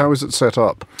Frieze? How is it set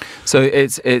up? So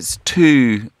it's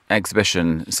two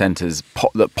exhibition centres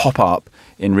that pop up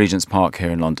in Regent's Park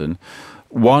here in London.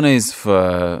 One is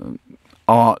for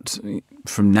art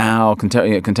from now,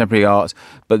 contemporary art,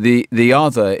 but the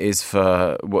other is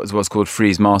for what's called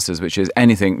Frieze Masters, which is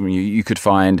anything. You could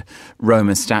find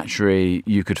Roman statuary,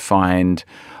 you could find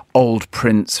old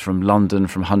prints from London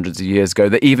from hundreds of years ago.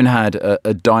 They even had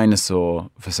a dinosaur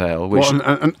for sale. Which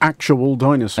an actual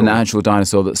dinosaur? An actual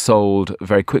dinosaur that sold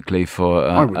very quickly for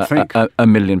 £1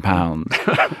 million.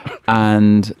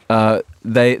 And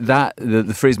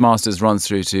the Frieze Masters runs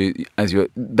through to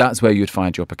that's where you'd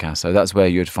find your Picasso, that's where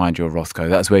you'd find your Rothko,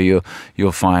 that's where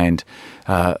you'll find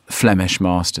Flemish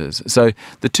masters. So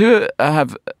the two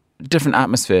have different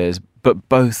atmospheres, but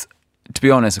both, to be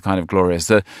honest, are kind of glorious.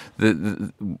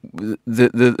 The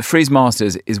Frieze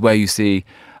Masters is where you see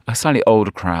a slightly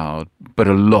older crowd, but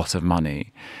a lot of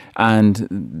money, and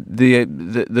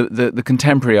the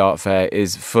contemporary art fair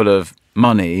is full of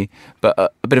money, but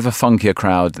a bit of a funkier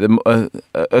crowd,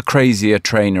 a crazier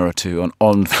trainer or two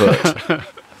on foot.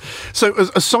 So,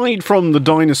 aside from the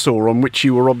dinosaur, on which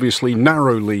you were obviously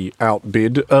narrowly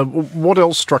outbid, what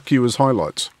else struck you as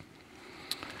highlights?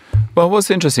 Well,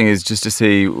 what's interesting is just to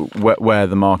see where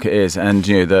the market is, and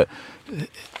that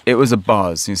it was a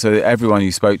buzz. So everyone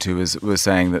you spoke to was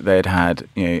saying that they'd had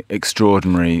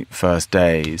extraordinary first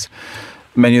days.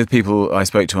 Many of the people I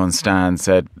spoke to on stand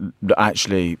said that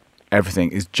actually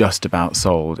everything is just about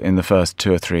sold in the first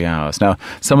 2 or 3 hours. Now,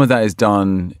 some of that is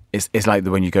done. It's like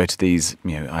when you go to these,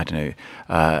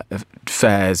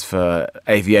 fairs for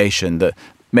aviation, that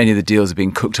many of the deals are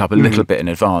being cooked up a little bit in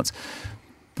advance.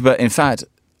 But in fact,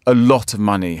 a lot of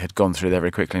money had gone through there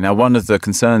very quickly. Now, one of the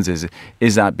concerns is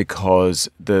that because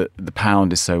the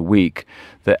pound is so weak,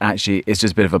 that actually it's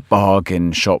just a bit of a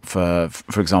bargain shop for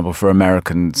example, for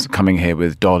Americans coming here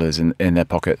with dollars in their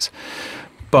pockets.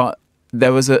 But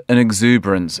there was an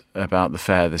exuberance about the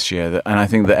fair this year, and I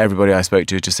think that everybody I spoke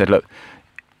to just said, look,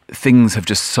 things have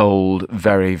just sold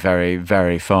very, very,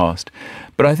 very fast.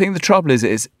 But I think the trouble is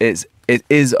it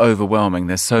is overwhelming.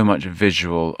 There's so much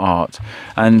visual art.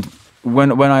 And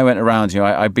when I went around,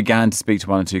 I began to speak to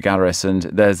one or two gallerists, and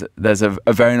there's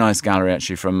a very nice gallery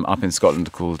actually from up in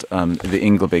Scotland called the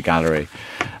Ingleby Gallery.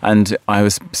 And I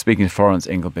was speaking to Florence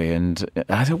Ingleby, and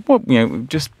I said, "What?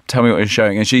 Just tell me what you're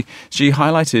showing." And she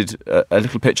highlighted a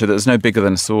little picture that was no bigger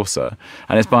than a saucer,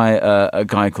 and it's by a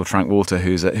guy called Frank Walter,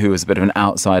 who was a bit of an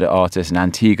outsider artist, an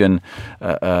Antiguan,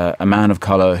 a man of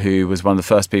colour who was one of the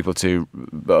first people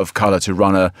of colour to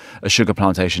run a sugar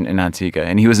plantation in Antigua,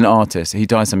 and he was an artist. He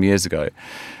died some years ago.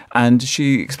 And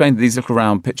she explained that these little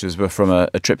round pictures were from a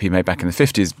trip he made back in the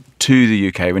 50s to the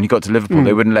UK. When he got to Liverpool,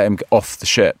 they wouldn't let him get off the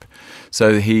ship.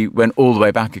 So he went all the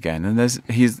way back again. And there's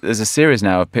a series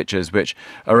now of pictures which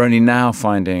are only now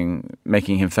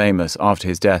making him famous after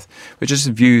his death, which are just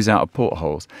views out of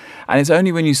portholes. And it's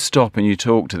only when you stop and you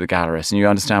talk to the gallerist and you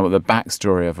understand what the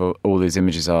backstory of all these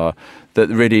images are, that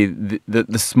really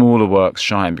the smaller works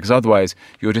shine, because otherwise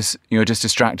you're just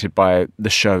distracted by the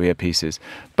showier pieces.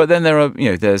 But then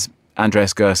there's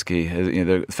Andreas Gursky,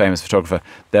 the famous photographer.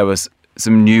 There was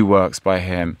some new works by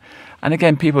him, and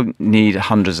again, people need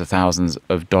hundreds of thousands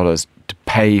of dollars to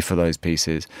pay for those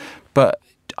pieces. But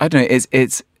I don't know.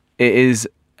 It is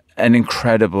an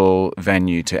incredible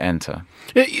venue to enter.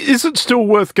 Is it still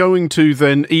worth going to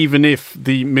then, even if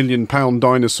the £1 million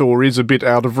dinosaur is a bit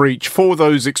out of reach, for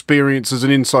those experiences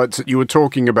and insights that you were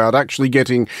talking about, actually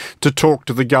getting to talk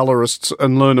to the gallerists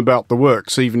and learn about the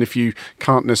works, even if you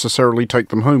can't necessarily take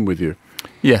them home with you?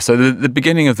 Yeah, so the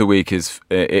beginning of the week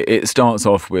it starts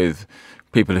off with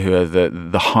people who are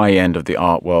the high end of the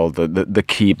art world, the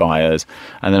key buyers,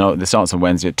 and then it starts on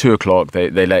Wednesday at 2:00.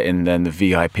 They let in then the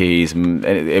VIPs, and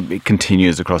it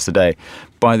continues across the day.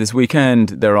 By this weekend,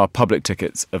 there are public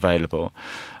tickets available,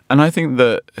 And I think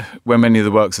that when many of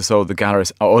the works are sold, the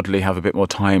gallerists oddly have a bit more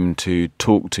time to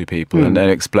talk to people and then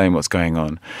explain what's going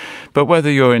on. But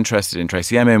whether you're interested in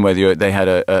Tracey Emin, whether they had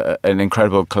an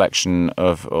incredible collection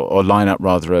of, or lineup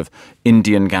rather, of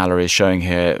Indian galleries showing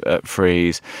here at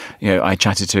Frieze. I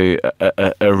chatted to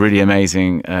a really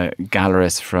amazing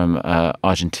gallerist from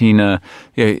Argentina.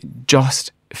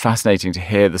 Just fascinating to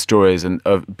hear the stories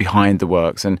of behind the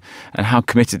works and how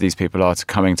committed these people are to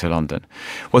coming to London.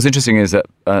 What's interesting is that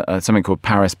something called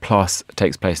Paris Plus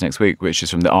takes place next week, which is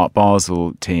from the Art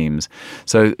Basel teams.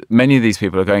 So many of these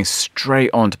people are going straight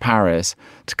on to Paris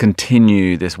to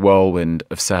continue this whirlwind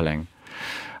of selling.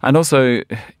 And also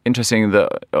interesting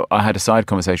that I had a side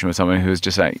conversation with someone who was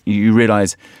just like, you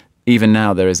realise even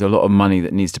now there is a lot of money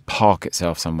that needs to park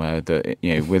itself somewhere. That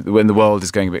when the world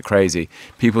is going a bit crazy,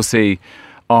 people see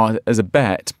art as a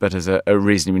bet, but as a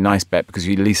reasonably nice bet because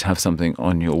you at least have something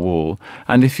on your wall.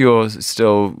 And if you're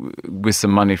still with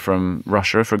some money from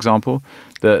Russia, for example,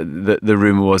 the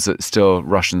rumour was that still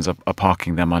Russians are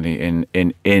parking their money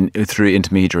in through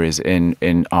intermediaries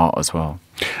in art as well.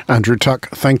 Andrew Tuck,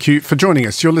 thank you for joining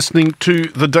us. You're listening to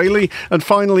The Daily. And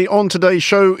finally, on today's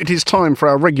show, it is time for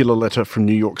our regular letter from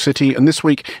New York City. And this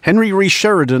week, Henry Rees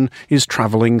Sheridan is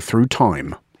travelling through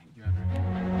time.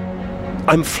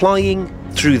 I'm flying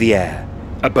through the air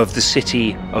above the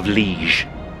city of Liege.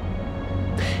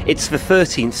 It's the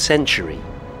 13th century,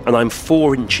 and I'm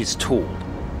 4 inches tall.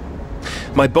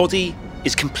 My body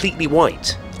is completely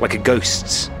white, like a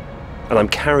ghost's, and I'm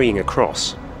carrying a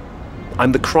cross.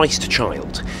 I'm the Christ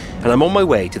child, and I'm on my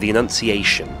way to the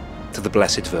Annunciation, to the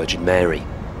Blessed Virgin Mary.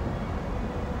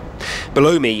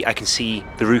 Below me, I can see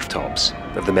the rooftops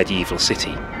of the medieval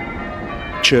city.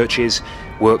 Churches,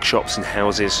 workshops and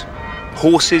houses,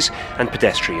 horses and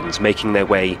pedestrians making their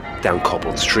way down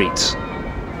cobbled streets.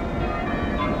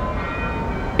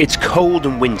 It's cold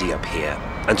and windy up here,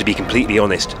 and to be completely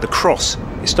honest, the cross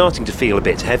is starting to feel a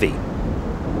bit heavy.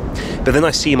 But then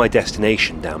I see my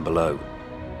destination down below.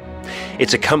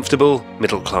 It's a comfortable,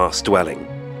 middle-class dwelling.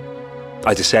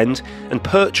 I descend and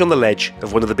perch on the ledge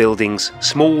of one of the building's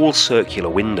small circular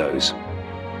windows.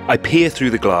 I peer through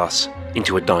the glass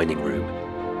into a dining room.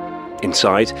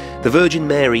 Inside, the Virgin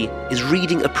Mary is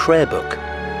reading a prayer book.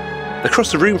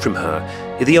 Across the room from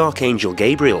her is the Archangel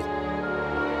Gabriel.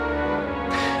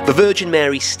 The Virgin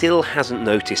Mary still hasn't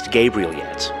noticed Gabriel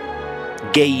yet.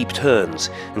 Gabe turns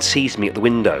and sees me at the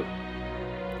window.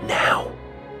 "Now,"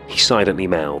 he silently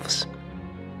mouths.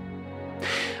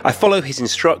 I follow his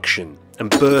instruction and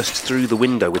burst through the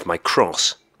window with my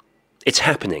cross. It's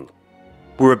happening.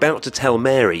 We're about to tell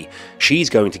Mary she's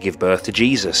going to give birth to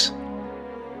Jesus.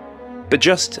 But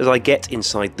just as I get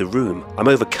inside the room, I'm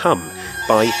overcome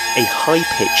by a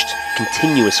high-pitched,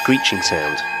 continuous screeching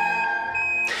sound.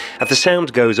 As the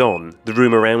sound goes on, the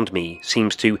room around me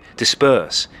seems to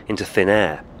disperse into thin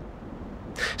air.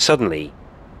 Suddenly,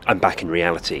 I'm back in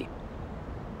reality.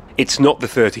 It's not the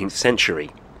 13th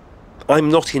century. I'm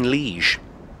not in Liege,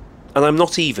 and I'm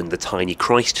not even the tiny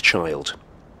Christ child.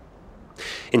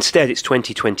 Instead, it's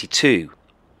 2022.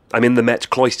 I'm in the Met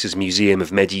Cloisters Museum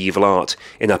of Medieval Art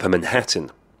in Upper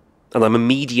Manhattan, and I'm a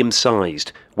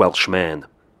medium-sized Welsh man.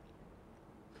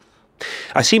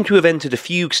 I seem to have entered a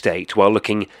fugue state while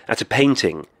looking at a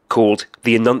painting called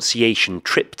the Annunciation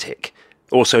Triptych,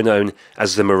 also known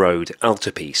as the Marode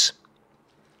Altarpiece.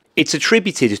 It's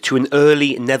attributed to an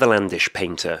early Netherlandish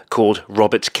painter called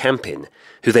Robert Campin,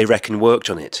 who they reckon worked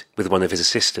on it with one of his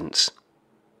assistants.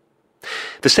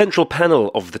 The central panel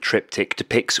of the triptych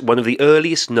depicts one of the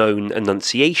earliest known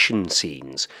Annunciation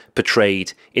scenes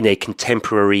portrayed in a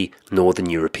contemporary Northern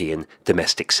European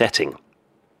domestic setting.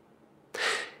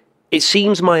 It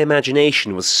seems my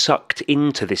imagination was sucked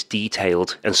into this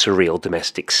detailed and surreal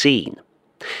domestic scene,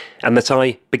 and that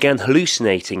I began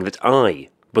hallucinating that I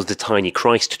was the tiny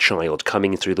Christ child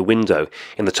coming through the window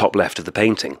in the top left of the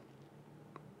painting.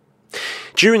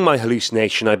 During my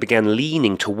hallucination, I began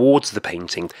leaning towards the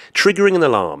painting, triggering an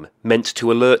alarm meant to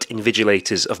alert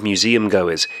invigilators of museum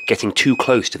goers getting too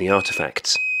close to the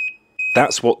artefacts.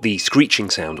 That's what the screeching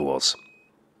sound was.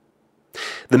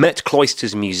 The Met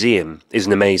Cloisters Museum is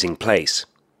an amazing place.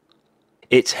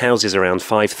 It houses around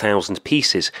 5,000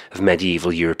 pieces of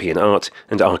medieval European art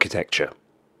and architecture.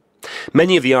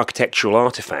 Many of the architectural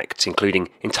artefacts, including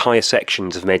entire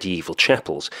sections of medieval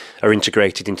chapels, are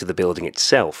integrated into the building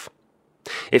itself.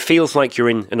 It feels like you're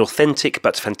in an authentic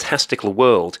but fantastical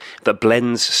world that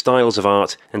blends styles of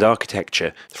art and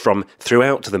architecture from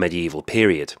throughout the medieval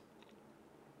period.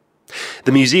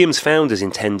 The museum's founders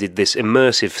intended this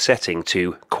immersive setting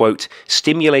to, quote,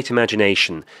 stimulate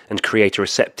imagination and create a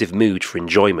receptive mood for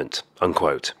enjoyment,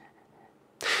 unquote.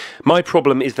 My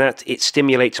problem is that it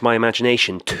stimulates my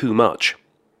imagination too much.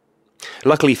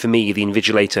 Luckily for me, the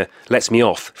invigilator lets me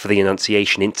off for the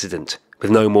Annunciation incident,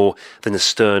 with no more than a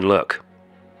stern look.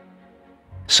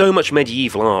 So much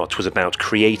medieval art was about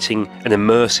creating an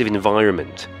immersive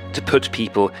environment to put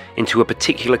people into a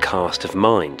particular cast of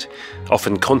mind,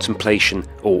 often contemplation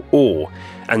or awe,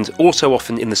 and also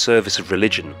often in the service of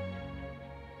religion.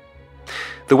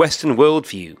 The Western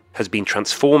worldview has been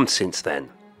transformed since then,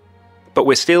 but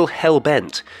we're still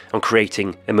hell-bent on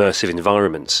creating immersive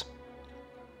environments.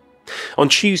 On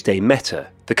Tuesday, Meta,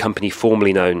 the company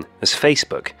formerly known as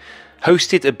Facebook,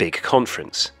 hosted a big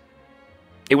conference.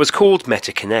 It was called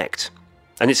Meta Connect,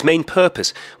 and its main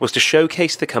purpose was to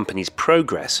showcase the company's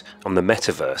progress on the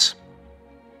metaverse.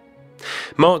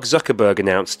 Mark Zuckerberg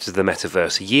announced the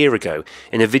metaverse a year ago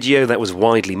in a video that was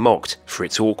widely mocked for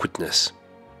its awkwardness.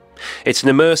 It's an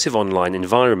immersive online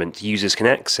environment users can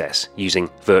access using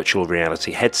virtual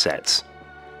reality headsets.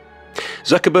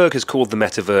 Zuckerberg has called the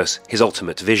metaverse his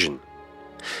ultimate vision.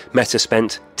 Meta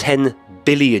spent $10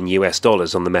 billion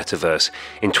on the metaverse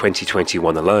in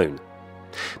 2021 alone.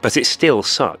 But it still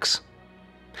sucks.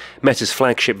 Meta's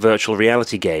flagship virtual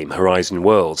reality game, Horizon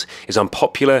Worlds, is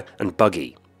unpopular and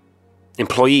buggy.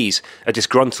 Employees are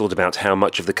disgruntled about how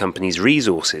much of the company's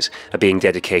resources are being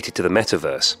dedicated to the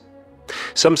metaverse.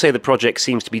 Some say the project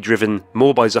seems to be driven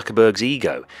more by Zuckerberg's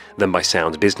ego than by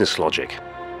sound business logic.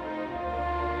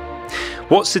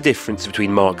 What's the difference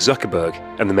between Mark Zuckerberg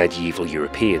and the medieval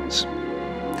Europeans?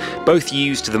 Both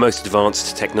used the most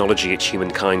advanced technology at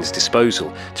humankind's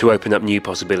disposal to open up new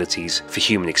possibilities for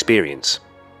human experience.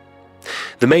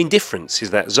 The main difference is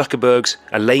that Zuckerberg's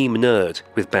a lame nerd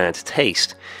with bad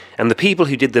taste, and the people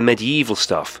who did the medieval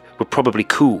stuff were probably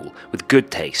cool with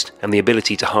good taste and the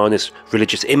ability to harness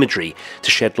religious imagery to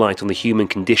shed light on the human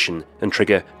condition and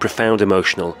trigger profound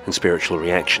emotional and spiritual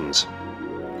reactions.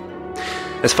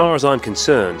 As far as I'm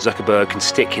concerned, Zuckerberg can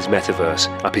stick his metaverse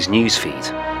up his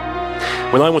newsfeed.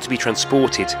 When I want to be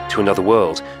transported to another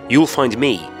world, you'll find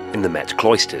me in the Met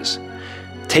cloisters,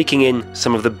 taking in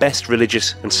some of the best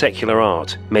religious and secular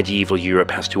art medieval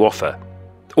Europe has to offer,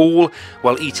 all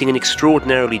while eating an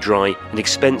extraordinarily dry and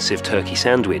expensive turkey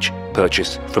sandwich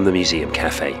purchased from the museum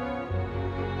cafe.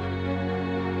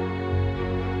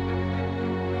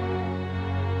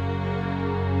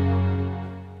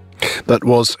 That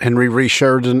was Henry Rees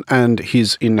Sheridan and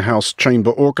his in-house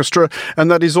chamber orchestra. And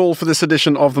that is all for this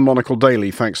edition of the Monocle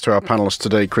Daily. Thanks to our panellists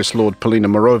today, Chris Lord, Polina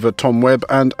Morova, Tom Webb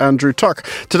and Andrew Tuck.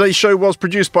 Today's show was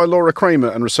produced by Laura Kramer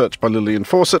and researched by Lillian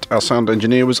Fawcett. Our sound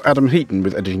engineer was Adam Heaton,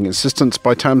 with editing assistance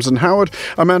by Tamsin Howard.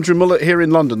 I'm Andrew Muller here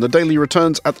in London. The Daily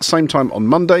returns at the same time on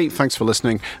Monday. Thanks for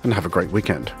listening and have a great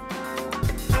weekend.